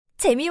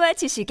재미와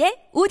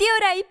지식의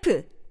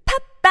오디오라이프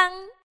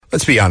팝빵.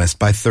 Let's be honest,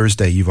 by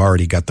Thursday, you've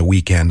already got the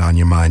weekend on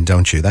your mind,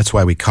 don't you? That's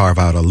why we carve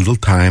out a little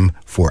time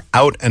for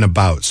Out and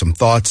About, some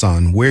thoughts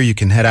on where you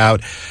can head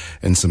out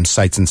and some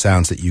sights and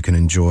sounds that you can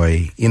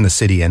enjoy in the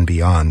city and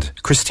beyond.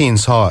 Christine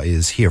Saw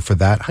is here for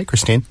that. Hi,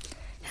 Christine.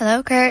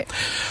 Hello, Kurt.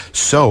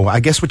 So, I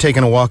guess we're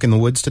taking a walk in the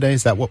woods today.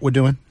 Is that what we're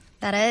doing?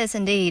 That is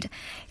indeed.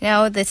 You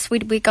know, the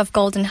sweet week of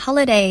Golden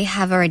Holiday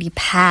have already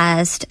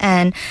passed,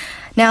 and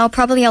now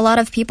probably a lot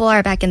of people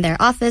are back in their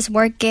office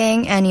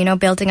working and, you know,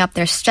 building up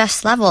their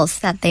stress levels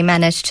that they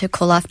managed to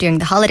cool off during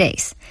the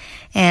holidays.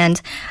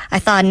 And I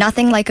thought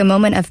nothing like a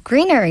moment of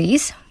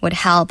greeneries would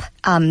help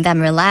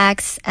them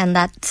relax and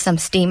let some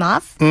steam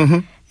off. Mm-hmm.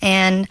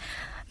 And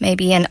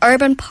maybe an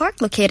urban park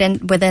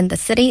located within the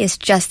city is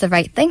just the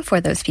right thing for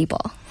those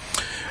people.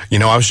 You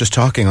know, I was just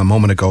talking a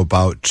moment ago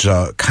about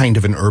kind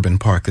of an urban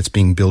park that's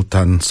being built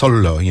on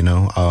Solo, you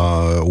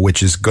know,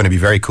 which is going to be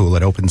very cool.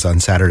 It opens on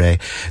Saturday.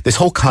 This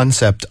whole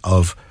concept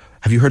of,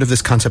 have you heard of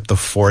this concept of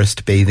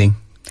forest bathing?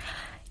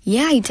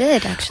 Yeah, I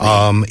did,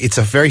 actually. It's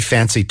a very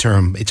fancy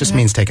term. It just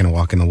means taking a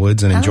walk in the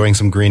woods and enjoying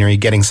some greenery,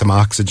 getting some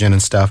oxygen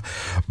and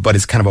stuff, but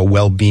it's kind of a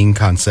well-being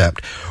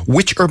concept.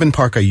 Which urban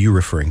park are you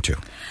referring to?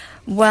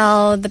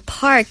 Well, the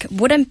park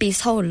wouldn't be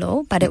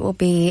Solo, but it will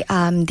be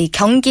the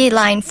Gyeongui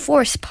Line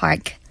Forest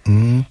Park.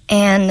 Mm.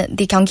 And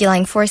the Gyeongui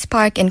Line Forest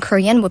Park in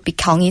Korean would be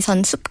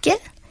Gyeongui-son 숲길.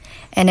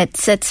 And it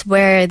sits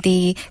where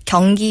the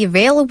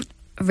Gyeongui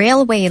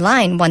railway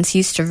line once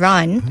used to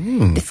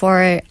run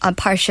before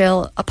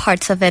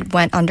parts of it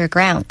went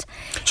underground.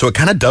 So it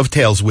kind of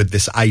dovetails with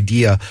this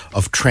idea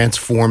of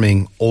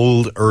transforming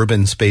old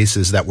urban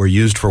spaces that were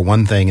used for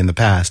one thing in the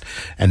past,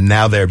 and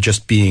now they're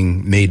just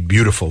being made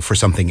beautiful for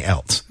something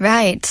else.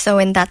 Right. So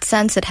in that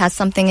sense, it has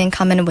something in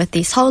common with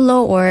the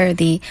Solo or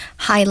the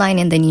High Line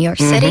in the New York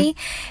City.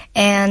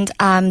 And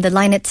the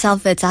line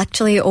itself is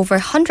actually over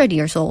 100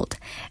 years old.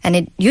 And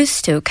it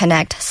used to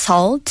connect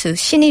Seoul to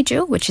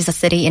Siniju, which is a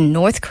city in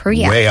North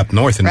Korea. Way up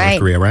north in North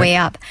Korea, right? Way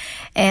up.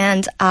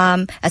 And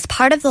as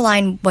part of the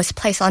line was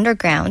placed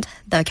underground,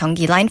 the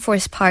Gyeongui Line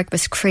Forest Park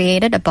was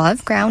created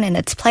above ground in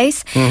its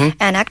place.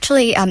 And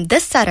actually,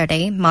 this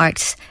Saturday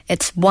marks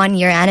its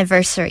 1-year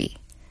anniversary.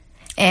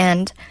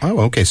 And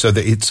okay. So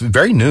it's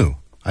very new.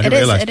 I didn't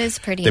realize. It is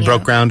pretty new. They new.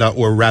 broke ground,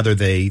 or rather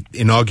they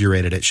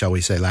inaugurated it, shall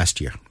we say,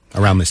 last year.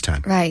 Around this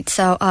time. Right.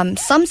 So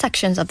some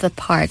sections of the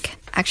park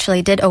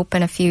actually did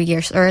open a few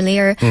years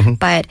earlier,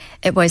 but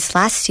it was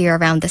last year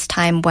around this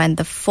time when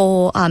the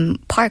full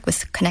park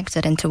was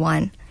connected into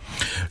one.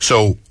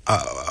 So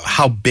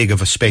how big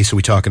of a space are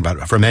we talking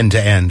about? From end to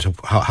end,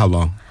 how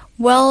long?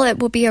 Well, it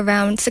will be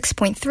around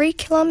 6.3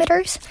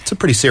 kilometers. It's a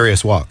pretty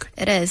serious walk.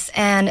 It is.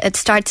 And it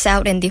starts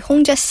out in the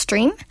Hongjae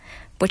Stream,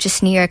 which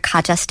is near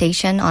Gaja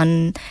Station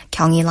on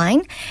Gyeongui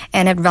Line.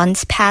 And it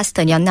runs past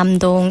the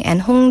Yeonnam-dong and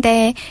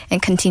Hongdae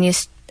and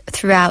continues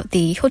throughout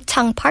the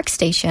Hyochang Park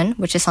Station,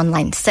 which is on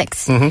Line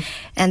 6.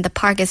 And the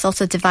park is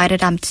also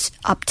divided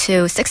up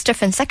to 6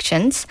 different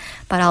sections,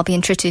 but I'll be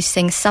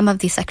introducing some of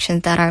these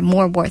sections that are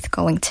more worth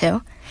going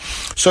to.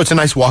 So it's a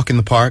nice walk in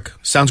the park.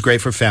 Sounds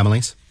great for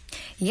families.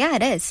 Yeah,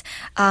 it is.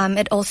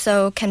 It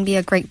also can be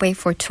a great way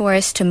for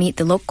tourists to meet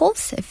the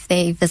locals if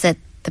they visit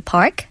the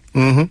park.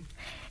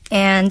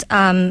 And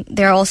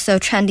there are also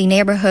trendy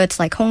neighborhoods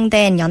like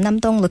Hongdae and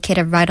Yeonnam-dong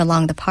located right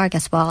along the park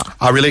as well.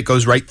 Really? It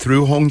goes right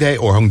through Hongdae,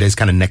 or Hongdae's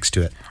kind of next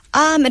to it?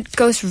 It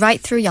goes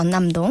right through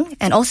Yeonnam-dong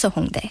and also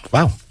Hongdae.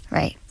 Wow.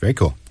 Right. Very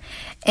cool.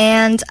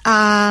 And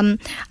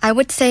I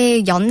would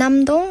say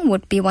Yeonnam-dong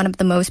would be one of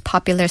the most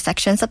popular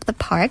sections of the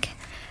park.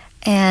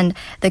 And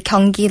the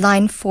Gyeongui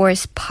Line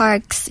Forest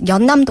Park's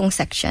Yeonnam-dong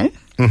section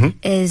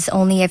is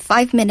only a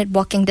 5-minute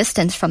walking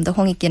distance from the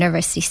Hongik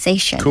University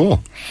Station.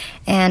 Cool.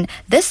 And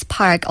this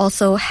park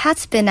also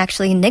has been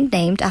actually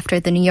nicknamed after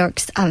the New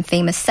York's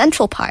famous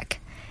Central Park,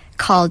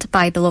 called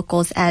by the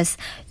locals as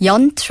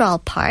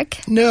Yeontral Park.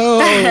 No!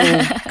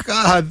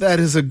 God, that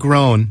is a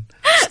groan.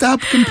 Stop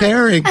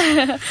comparing.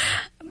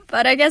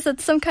 But I guess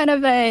it's some kind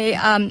of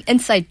a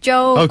inside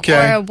joke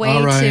or a way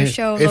to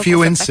show if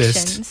you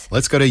affections. insist.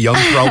 Let's go to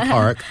Yeontral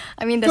Park.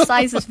 I mean, the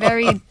size is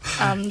very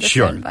different,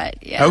 sure.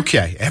 but yeah.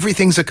 Okay,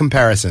 everything's a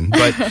comparison.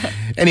 But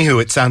anywho,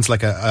 it sounds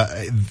like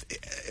a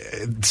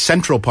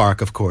Central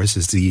Park, of course,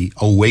 is the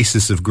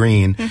oasis of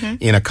green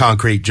in a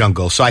concrete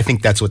jungle. So I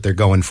think that's what they're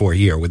going for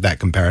here with that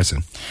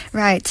comparison.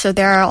 Right. So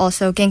there are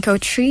also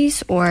ginkgo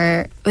trees,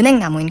 or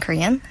은행나무 in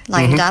Korean,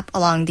 lined up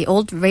along the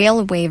old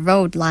railway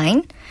road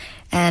line.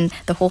 And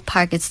the whole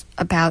park is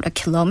about 1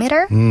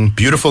 kilometer.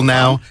 Beautiful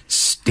now,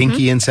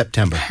 stinky in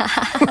September.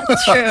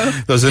 True.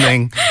 Those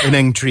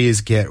uneng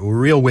trees get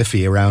real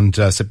whiffy around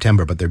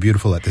September, but they're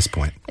beautiful at this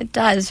point. It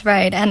does,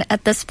 right. And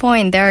at this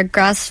point, there are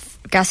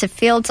grassy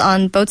fields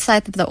on both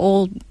sides of the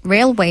old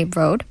railway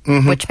road,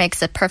 which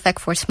makes it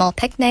perfect for small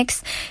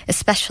picnics,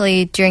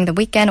 especially during the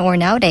weekend or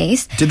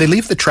nowadays. Did they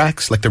leave the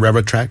tracks, like the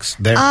railroad tracks,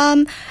 there?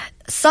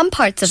 some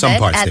parts of Some it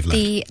parts at they've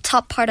the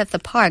top part of the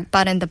park,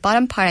 but in the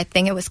bottom part, I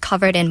think it was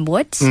covered in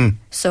woods,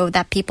 so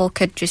that people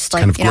could just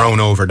like kind of grown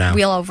over now.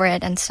 wheel over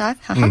it and stuff.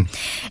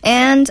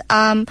 And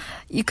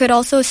you could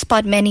also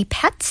spot many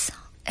pets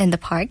in the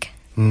park.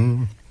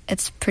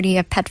 It's pretty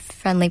a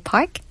pet-friendly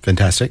park.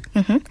 Fantastic.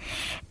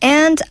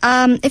 And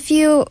if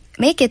you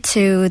make it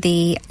to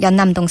the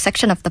Yeonnam-dong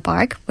section of the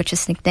park, which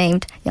is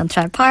nicknamed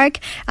Yeonchal Park,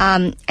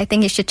 I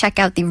think you should check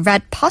out the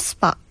red post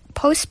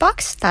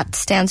box that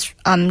stands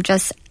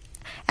just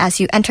as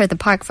you enter the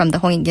park from the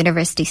Hongik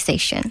University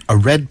station. A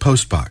red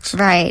post box.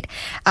 Right.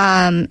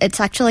 It's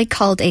actually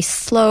called a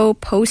slow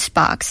post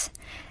box,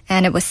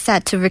 and it was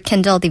set to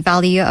rekindle the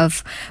value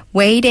of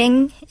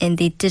waiting in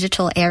the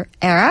digital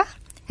era,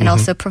 and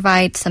also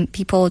provide some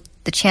people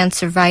the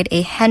chance to write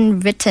a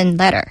handwritten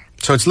letter.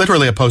 So it's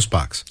literally a post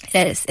box.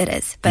 It is.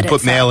 But You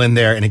put mail in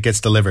there and it gets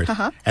delivered.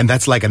 And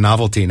that's like a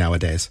novelty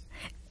nowadays.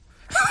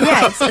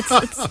 Yeah,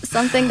 it's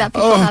something that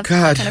people have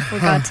kind of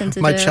forgotten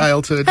to My do.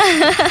 childhood.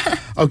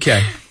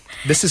 Okay.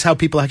 This is how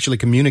people actually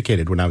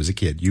communicated when I was a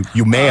kid.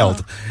 You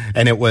mailed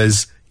and it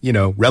was,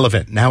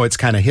 relevant. Now it's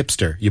kind of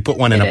hipster. You put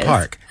one in a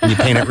park and you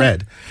paint it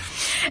red.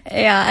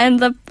 Yeah, and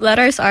the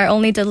letters are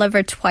only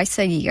delivered twice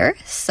a year.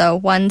 So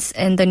once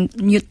in the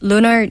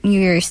Lunar New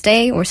Year's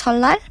Day or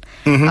Seollal,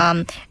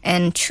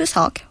 and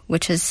Chuseok,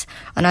 which is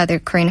another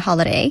Korean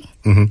holiday.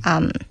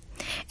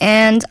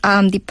 And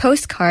the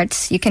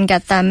postcards, you can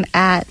get them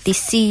at the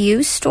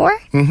CU store.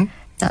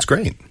 That's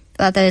great.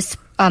 That is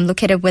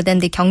located within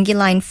the Gyeongui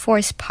Line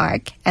Forest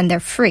Park, and they're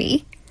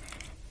free.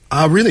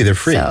 Really? They're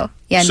free?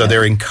 So,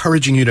 they're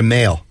encouraging you to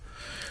mail.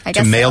 I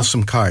guess mail so.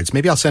 some cards.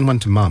 Maybe I'll send one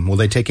to Mom. Will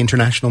they take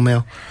international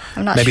mail?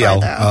 I'm not maybe sure, I'll,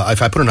 though.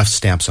 if I put enough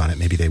stamps on it,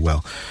 maybe they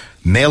will.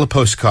 Mail a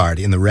postcard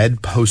in the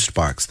red post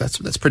box. That's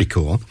pretty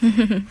cool.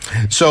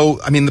 So,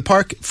 the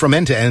park from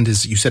end to end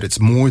is, you said it's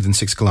more than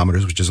 6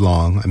 kilometers, which is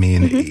long.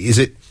 Is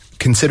it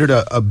considered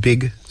a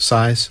big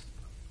size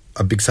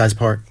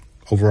park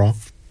overall?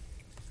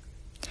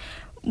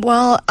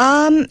 Well,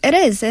 it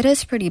is. It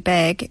is pretty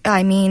big.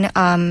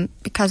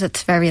 Because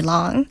it's very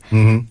long.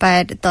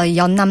 But the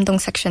Yeonnam-dong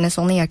section is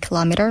only 1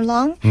 kilometer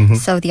long.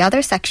 So the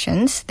other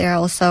sections, there are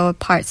also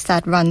parts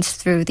that runs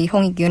through the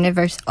Hongik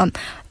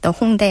the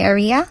Hongdae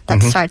area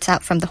that starts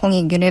out from the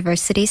Hongik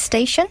University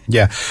station.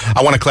 Yeah,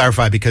 I want to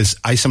clarify because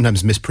I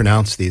sometimes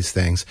mispronounce these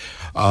things.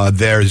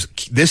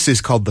 This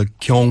is called the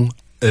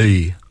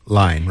Gyeongui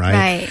line, right?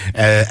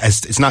 Right.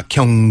 It's not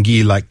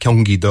Gyeonggi like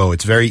Gyeonggi-do.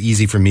 It's very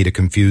easy for me to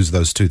confuse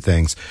those two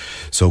things.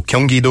 So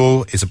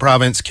Gyeonggi-do is a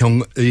province.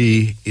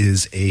 Gyeongui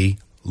is a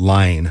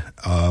line,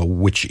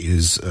 which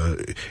is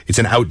it's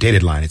an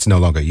outdated line. It's no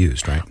longer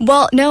used, right?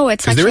 Well, no,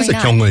 it's actually because there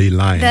is a Gyeongui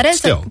line. There is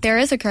still. there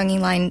is a Gyeonggi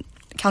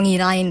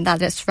line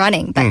that is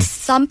running, but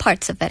some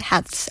parts of it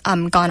has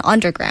gone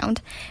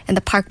underground, and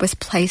the park was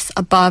placed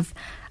above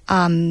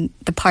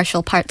the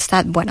partial parts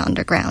that went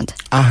underground.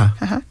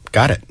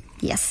 Got it.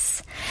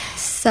 Yes.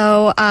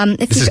 So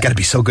this has got to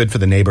be so good for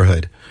the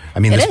neighborhood.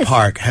 This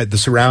park, the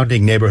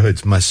surrounding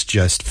neighborhoods must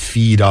just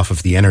feed off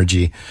of the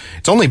energy.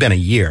 It's only been a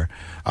year,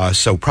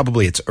 so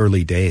probably it's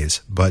early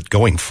days, but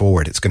going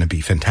forward, it's going to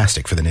be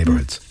fantastic for the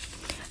neighborhoods.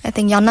 I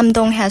think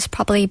Yeonnam-dong has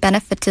probably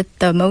benefited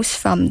the most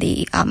from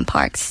the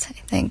parks, I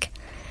think.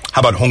 How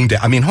about Hongdae?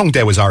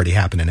 Hongdae was already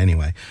happening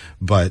anyway,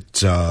 but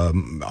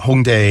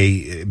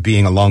Hongdae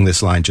being along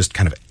this line just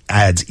kind of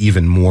adds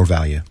even more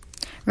value.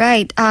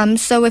 Right.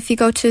 So if you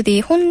go to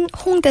the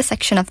Hongdae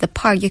section of the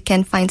park, you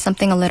can find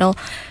something a little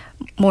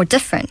more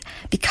different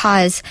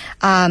because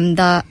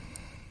there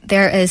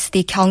is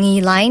the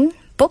Gyeongui Line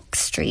Book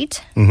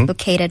Street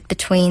located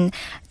between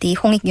the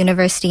Hongik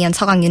University and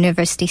Seogang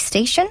University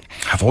station.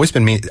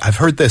 I've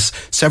heard this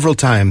several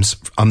times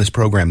on this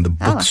program, the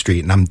Book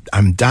Street, and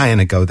I'm dying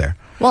to go there.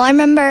 Well, I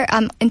remember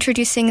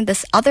introducing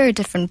this other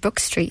different book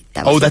street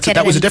that was located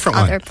that was a in different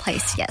other one.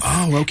 place. Yes.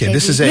 Oh, okay.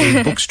 This is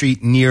a book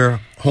street near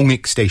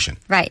Hongik Station.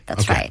 Right,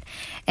 that's right.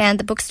 And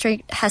the book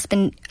street has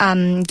been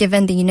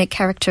given the unique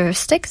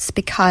characteristics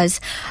because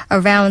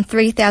around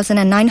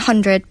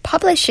 3,900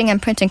 publishing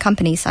and printing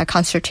companies are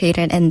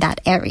concentrated in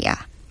that area.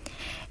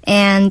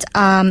 And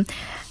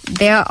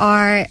there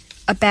are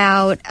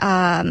about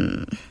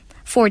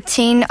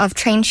 14 of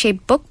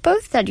train-shaped book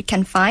booths that you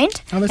can find.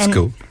 Oh, that's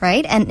cool.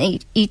 Right,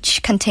 and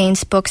each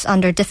contains books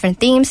under different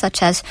themes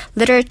such as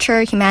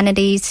literature,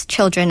 humanities,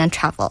 children, and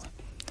travel.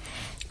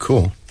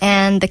 Cool.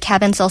 And the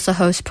cabins also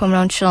host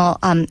promotional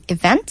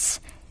events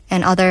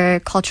and other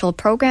cultural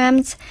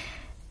programs,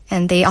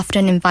 and they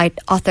often invite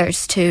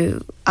authors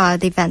to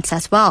the events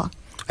as well.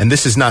 And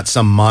this is not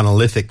some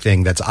monolithic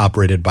thing that's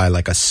operated by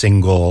like a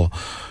single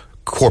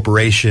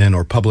corporation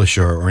or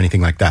publisher or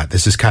anything like that.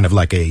 This is kind of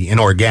like an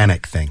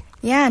organic thing.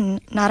 Yeah,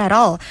 not at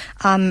all.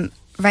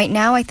 Right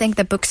now, I think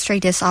the book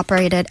street is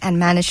operated and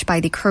managed by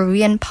the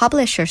Korean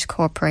Publishers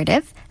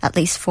Cooperative, at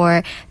least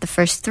for the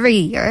first 3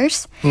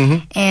 years.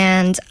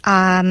 And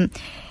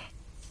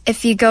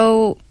if you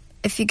go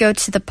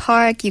to the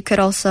park, you could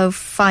also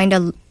find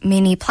a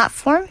mini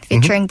platform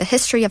featuring the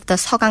history of the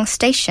Seogang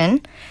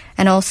Station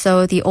and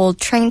also the old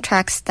train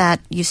tracks that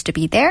used to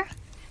be there.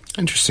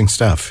 Interesting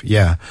stuff.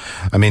 Yeah.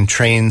 I mean,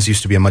 trains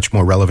used to be a much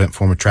more relevant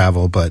form of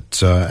travel,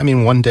 but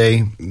one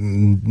day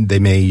they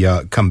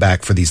may come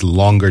back for these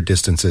longer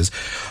distances.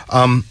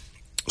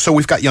 So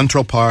we've got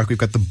Yeontrol Park, we've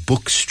got the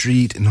Book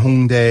Street in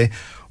Hongdae.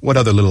 What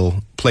other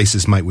little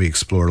places might we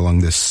explore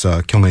along this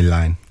Gyeongui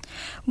line?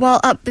 Well,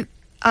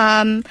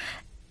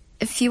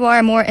 if you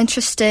are more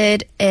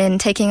interested in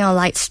taking a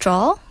light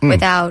stroll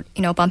without,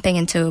 bumping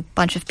into a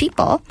bunch of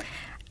people,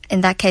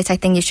 in that case, I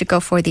think you should go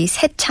for the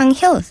Haechang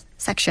Hill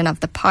section of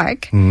the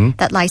park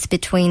that lies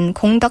between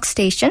Gongdeok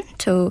Station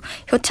to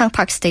Hyochang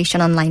Park Station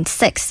on Line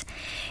 6.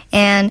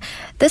 And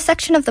this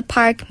section of the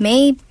park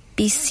may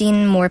be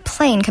seen more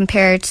plain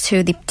compared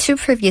to the two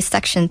previous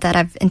sections that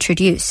I've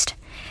introduced,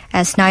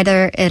 as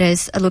neither it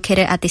is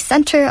located at the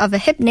center of a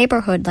hip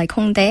neighborhood like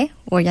Hongdae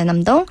or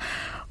Yeonnam-dong,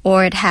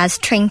 or it has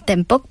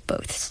train-themed book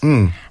booths.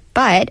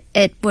 But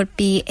it would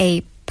be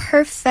a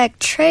perfect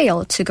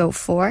trail to go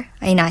for,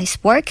 a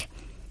nice walk.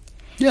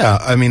 Yeah,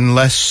 I mean,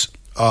 less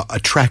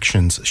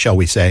attractions, shall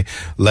we say,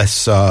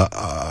 less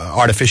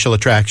artificial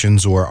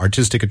attractions or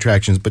artistic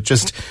attractions, but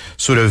just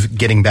sort of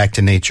getting back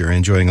to nature,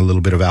 enjoying a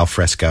little bit of al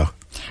fresco.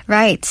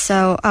 Right.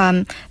 So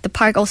the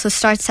park also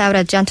starts out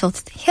at gentle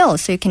hill,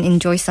 so you can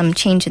enjoy some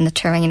change in the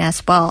terrain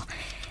as well.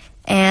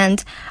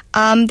 And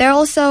there are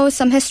also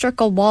some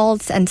historical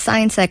walls and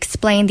signs that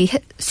explain the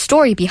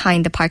story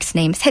behind the park's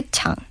name,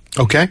 Haechang.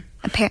 Okay.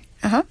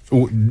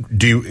 Do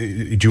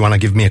you want to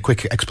give me a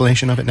quick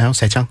explanation of it now,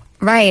 Haechang?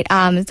 Right.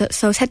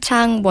 So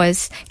Haechang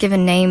was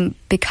given name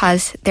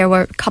because there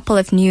were a couple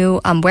of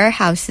new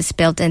warehouses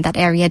built in that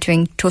area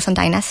during Joseon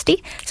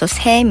Dynasty. So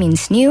Se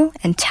means new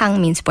and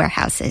Chang means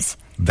warehouses.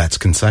 That's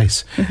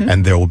concise.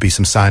 And there will be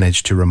some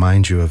signage to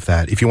remind you of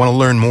that. If you want to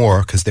learn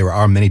more, because there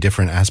are many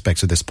different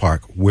aspects of this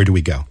park, where do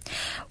we go?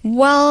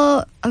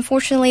 Well,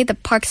 unfortunately, the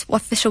park's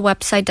official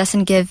website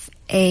doesn't give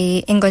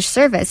a English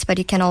service, but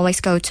you can always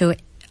go to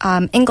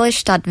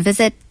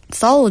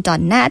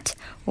english.visitseoul.net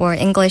or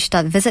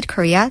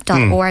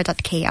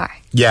english.visitkorea.or.kr.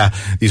 Yeah,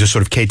 these are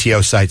sort of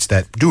KTO sites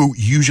that do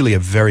usually a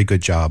very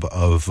good job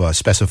of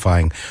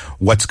specifying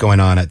what's going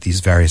on at these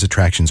various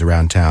attractions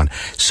around town.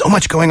 So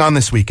much going on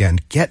this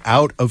weekend. Get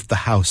out of the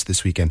house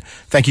this weekend.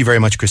 Thank you very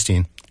much,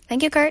 Christine.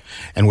 Thank you, Kurt.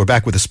 And we're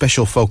back with a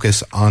special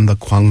focus on the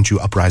Gwangju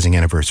Uprising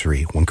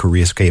anniversary when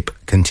Koreascape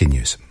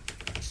continues.